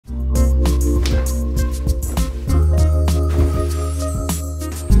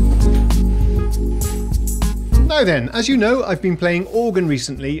Now then, as you know, I've been playing organ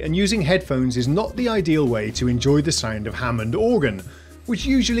recently, and using headphones is not the ideal way to enjoy the sound of Hammond organ, which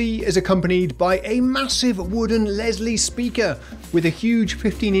usually is accompanied by a massive wooden Leslie speaker with a huge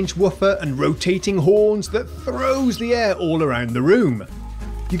 15-inch woofer and rotating horns that throws the air all around the room.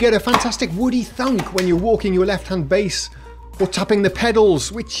 You get a fantastic woody thunk when you're walking your left-hand bass or tapping the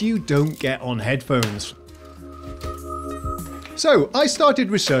pedals, which you don't get on headphones. So I started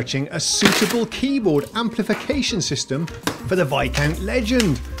researching a suitable keyboard amplification system for the VISCOUNT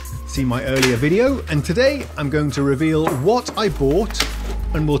Legend. See my earlier video, and today I'm going to reveal what I bought,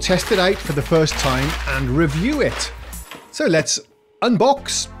 and we'll test it out for the first time and review it. So let's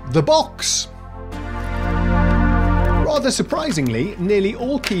unbox the box. Rather surprisingly, nearly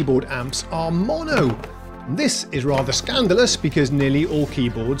all keyboard amps are mono. This is rather scandalous because nearly all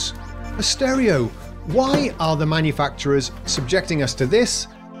keyboards are stereo. Why are the manufacturers subjecting us to this?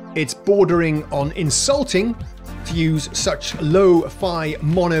 It's bordering on insulting to use such lo-fi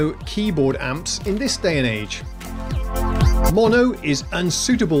mono keyboard amps in this day and age. Mono is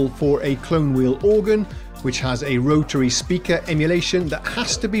unsuitable for a clonewheel organ, which has a rotary speaker emulation that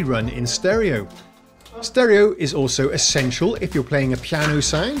has to be run in stereo. Stereo is also essential if you're playing a piano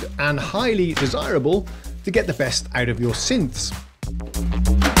sound, and highly desirable to get the best out of your synths.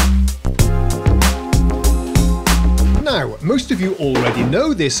 Now, most of you already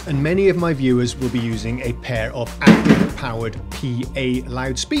know this, and many of my viewers will be using a pair of active-powered PA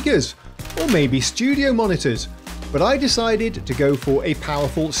loudspeakers, or maybe studio monitors, but I decided to go for a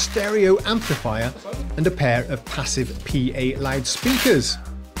powerful stereo amplifier and a pair of passive PA loudspeakers.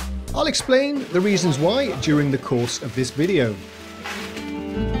 I'll explain the reasons why during the course of this video.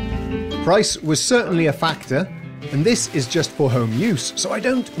 Price was certainly a factor, and this is just for home use, so I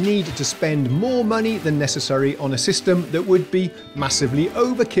don't need to spend more money than necessary on a system that would be massively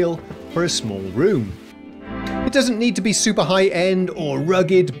overkill for a small room. It doesn't need to be super high-end or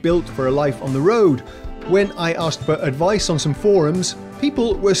rugged, built for a life on the road. When I asked for advice on some forums,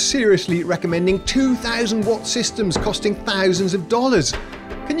 people were seriously recommending 2,000 watt systems costing thousands of dollars.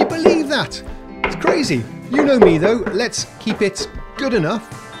 Can you believe that? It's crazy. You know me though, let's keep it good enough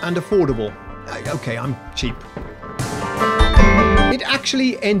and affordable. Okay, I'm cheap. It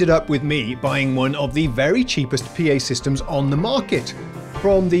actually ended up with me buying one of the very cheapest PA systems on the market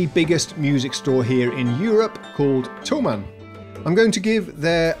from the biggest music store here in Europe called Thomann. I'm going to give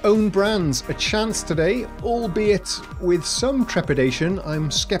their own brands a chance today, albeit with some trepidation.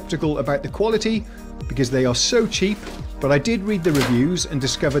 I'm skeptical about the quality because they are so cheap, but I did read the reviews and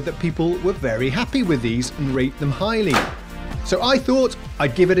discovered that people were very happy with these and rate them highly. So I thought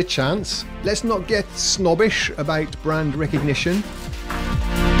I'd give it a chance. Let's not get snobbish about brand recognition.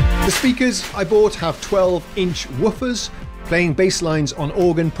 The speakers I bought have 12-inch woofers. Playing bass lines on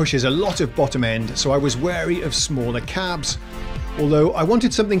organ pushes a lot of bottom end, so I was wary of smaller cabs. Although I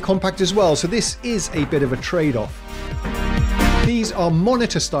wanted something compact as well, so this is a bit of a trade-off. These are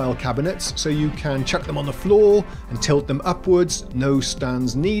monitor-style cabinets, so you can chuck them on the floor and tilt them upwards, no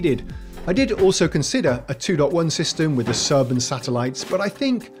stands needed. I did also consider a 2.1 system with a sub and satellites, but I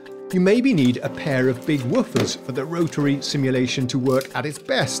think you maybe need a pair of big woofers for the rotary simulation to work at its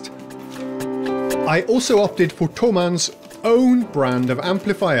best. I also opted for Thomann's own brand of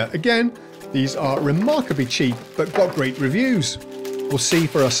amplifier. Again, these are remarkably cheap, but got great reviews. We'll see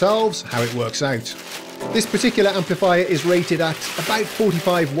for ourselves how it works out. This particular amplifier is rated at about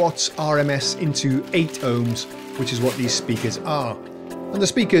 45 watts RMS into 8 ohms, which is what these speakers are. And the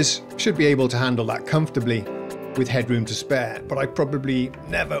speakers should be able to handle that comfortably with headroom to spare, but I probably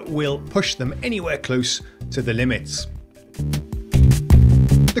never will push them anywhere close to the limits.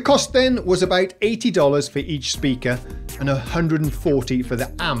 The cost then was about $80 for each speaker and $140 for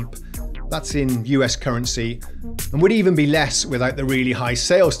the amp. That's in US currency, and would even be less without the really high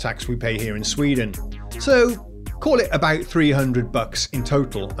sales tax we pay here in Sweden. So call it about 300 bucks in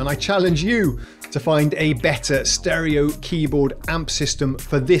total, and I challenge you to find a better stereo keyboard amp system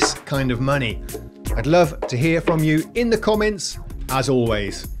for this kind of money. I'd love to hear from you in the comments, as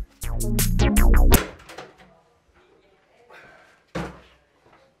always.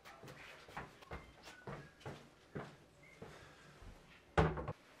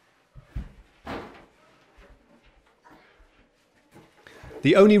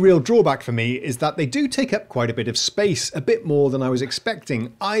 The only real drawback for me is that they do take up quite a bit of space, a bit more than I was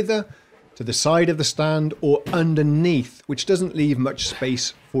expecting, either to the side of the stand or underneath, which doesn't leave much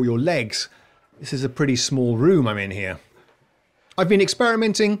space for your legs. This is a pretty small room I'm in here. I've been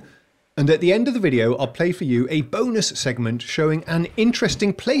experimenting, and at the end of the video I'll play for you a bonus segment showing an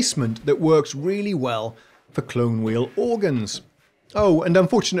interesting placement that works really well for clonewheel organs. Oh, and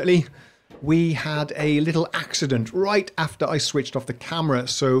unfortunately, we had a little accident right after I switched off the camera,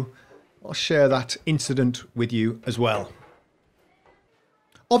 so I'll share that incident with you as well.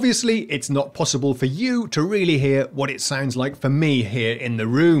 Obviously, it's not possible for you to really hear what it sounds like for me here in the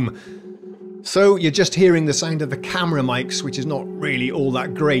room. So you're just hearing the sound of the camera mics, which is not really all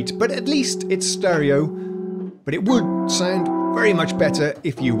that great, but at least it's stereo. But it would sound very much better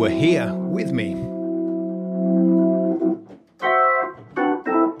if you were here with me.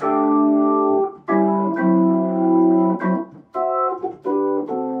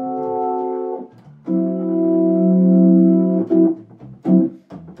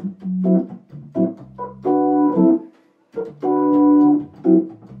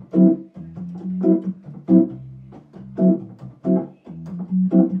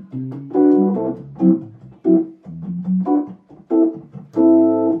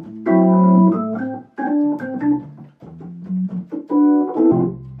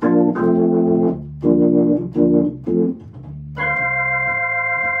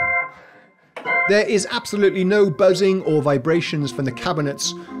 There is absolutely no buzzing or vibrations from the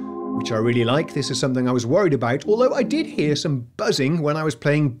cabinets, which I really like. This is something I was worried about, although I did hear some buzzing when I was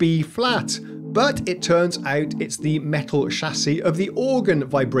playing B flat. But it turns out it's the metal chassis of the organ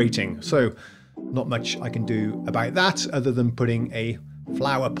vibrating, so not much I can do about that other than putting a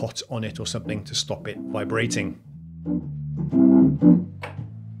flower pot on it or something to stop it vibrating.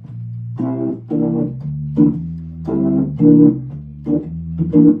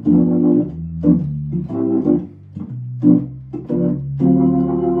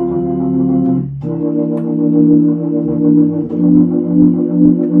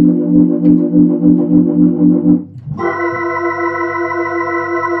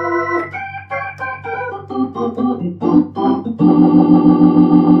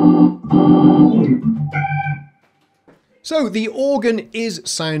 So the organ is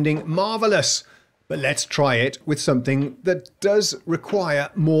sounding marvellous, but let's try it with something that does require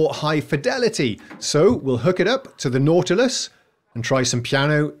more high fidelity. So we'll hook it up to the Nautilus and try some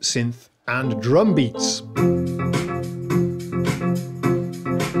piano, synth and drum beats.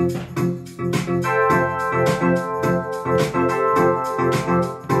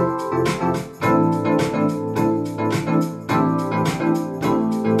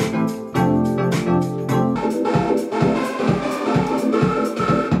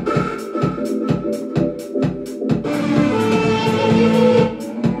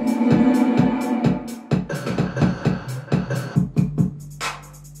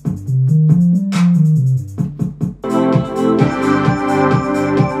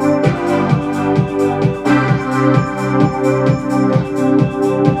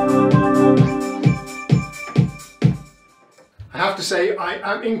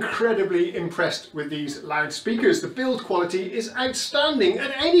 I am incredibly impressed with these loudspeakers. The build quality is outstanding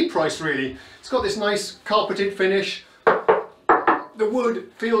at any price really. It's got this nice carpeted finish. The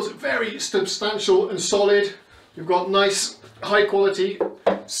wood feels very substantial and solid. You've got nice high quality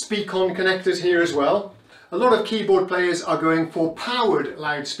speak-on connectors here as well. A lot of keyboard players are going for powered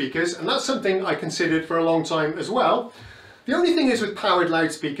loudspeakers, and that's something I considered for a long time as well. The only thing is with powered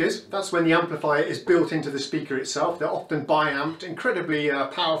loudspeakers, that's when the amplifier is built into the speaker itself. They're often bi-amped, incredibly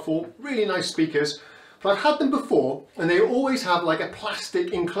powerful, really nice speakers. But I've had them before and they always have like a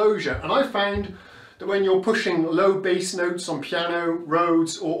plastic enclosure. And I found that when you're pushing low bass notes on piano,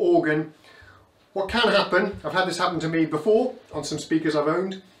 Rhodes or organ, what can happen, I've had this happen to me before on some speakers I've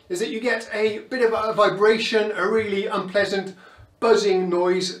owned, is that you get a bit of a vibration, a really unpleasant buzzing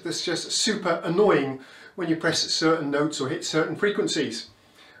noise that's just super annoying when you press certain notes or hit certain frequencies.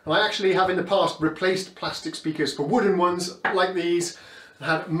 And I actually have in the past replaced plastic speakers for wooden ones like these and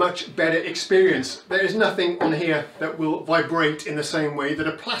had much better experience. There is nothing on here that will vibrate in the same way that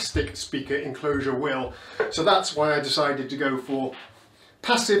a plastic speaker enclosure will. So that's why I decided to go for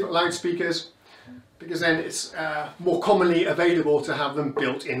passive loudspeakers, because then it's more commonly available to have them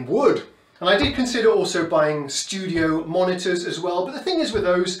built in wood. And I did consider also buying studio monitors as well, but the thing is with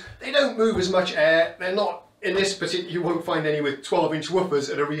those, they don't move as much air. They're not, in this particular, you won't find any with 12-inch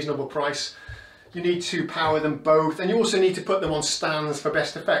woofers at a reasonable price. You need to power them both, and you also need to put them on stands for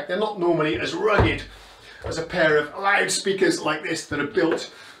best effect. They're not normally as rugged as a pair of loudspeakers like this that are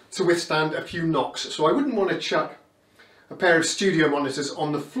built to withstand a few knocks. So I wouldn't want to chuck a pair of studio monitors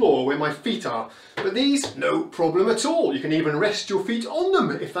on the floor where my feet are, but these, no problem at all. You can even rest your feet on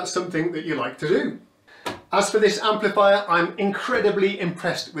them if that's something that you like to do. As for this amplifier, I'm incredibly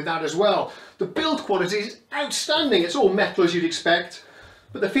impressed with that as well. The build quality is outstanding. It's all metal as you'd expect,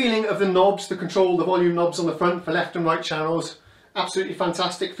 but the feeling of the knobs, the control, the volume knobs on the front for left and right channels, absolutely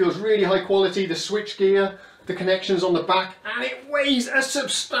fantastic. Feels really high quality. The switch gear, the connections on the back, and it weighs a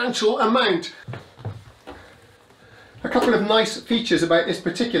substantial amount. A couple of nice features about this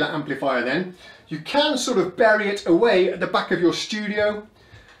particular amplifier then. You can sort of bury it away at the back of your studio,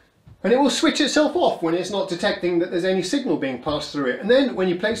 and it will switch itself off when it's not detecting that there's any signal being passed through it. And then when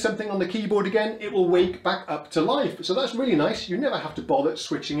you play something on the keyboard again, it will wake back up to life. So that's really nice. You never have to bother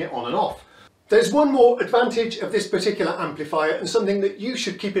switching it on and off. There's one more advantage of this particular amplifier, and something that you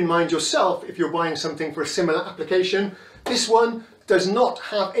should keep in mind yourself if you're buying something for a similar application. This one does not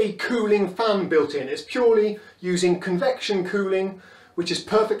have a cooling fan built in. It's purely using convection cooling, which is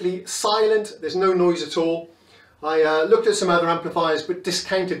perfectly silent. There's no noise at all. I looked at some other amplifiers but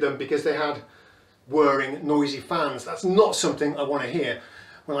discounted them because they had whirring, noisy fans. That's not something I want to hear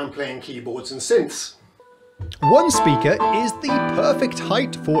when I'm playing keyboards and synths. One speaker is the perfect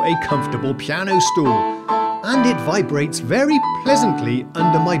height for a comfortable piano stool, and it vibrates very pleasantly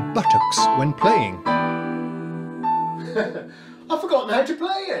under my buttocks when playing. I've forgotten how to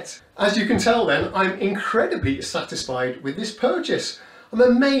play it! As you can tell then, I'm incredibly satisfied with this purchase. I'm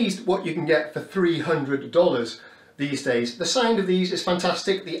amazed what you can get for $300 these days. The sound of these is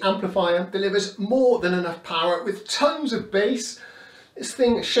fantastic. The amplifier delivers more than enough power with tons of bass. This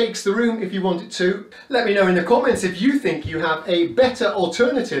thing shakes the room if you want it to. Let me know in the comments if you think you have a better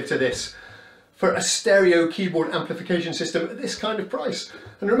alternative to this for a stereo keyboard amplification system at this kind of price.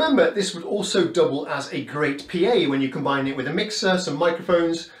 And remember, this would also double as a great PA when you combine it with a mixer, some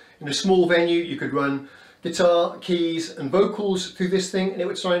microphones. In a small venue, you could run guitar, keys and vocals through this thing and it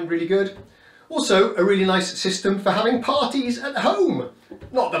would sound really good. Also, a really nice system for having parties at home.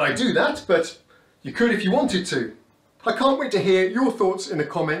 Not that I do that, but you could if you wanted to. I can't wait to hear your thoughts in the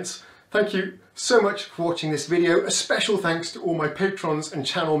comments. Thank you so much for watching this video. A special thanks to all my patrons and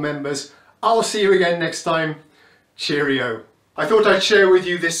channel members. I'll see you again next time. Cheerio. I thought I'd share with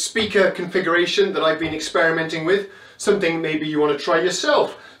you this speaker configuration that I've been experimenting with. Something maybe you want to try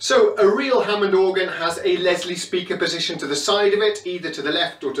yourself. So a real Hammond organ has a Leslie speaker positioned to the side of it, either to the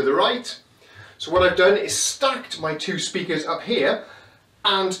left or to the right. So what I've done is stacked my two speakers up here,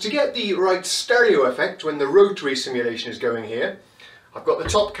 and to get the right stereo effect when the rotary simulation is going here, I've got the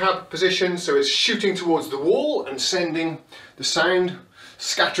top cab positioned so it's shooting towards the wall and sending the sound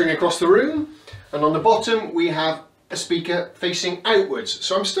scattering across the room, and on the bottom we have a speaker facing outwards.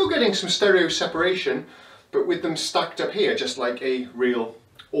 So I'm still getting some stereo separation, but with them stacked up here, just like a real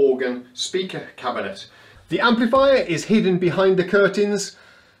organ speaker cabinet. The amplifier is hidden behind the curtains,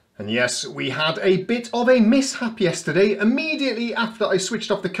 and yes, we had a bit of a mishap yesterday. Immediately after I switched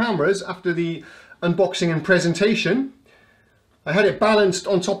off the cameras, after the unboxing and presentation, I had it balanced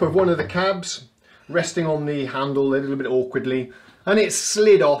on top of one of the cabs, resting on the handle a little bit awkwardly, and it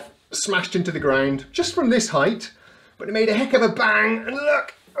slid off, smashed into the ground, just from this height, but it made a heck of a bang, and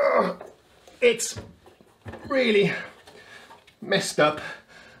look, it's really messed up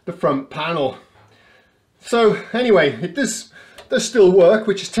the front panel. So anyway, it does still work,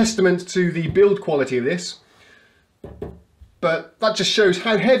 which is testament to the build quality of this, but that just shows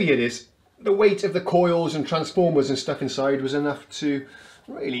how heavy it is. The weight of the coils and transformers and stuff inside was enough to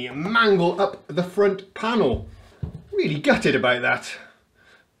really mangle up the front panel. Really gutted about that,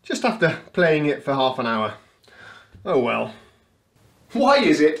 just after playing it for half an hour. Oh well. Why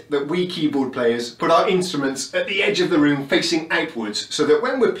is it that we keyboard players put our instruments at the edge of the room facing outwards, so that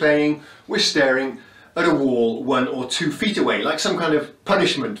when we're playing, we're staring at a wall 1 or 2 feet away, like some kind of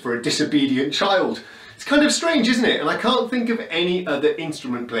punishment for a disobedient child? It's kind of strange, isn't it? And I can't think of any other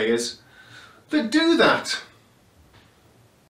instrument players that do that.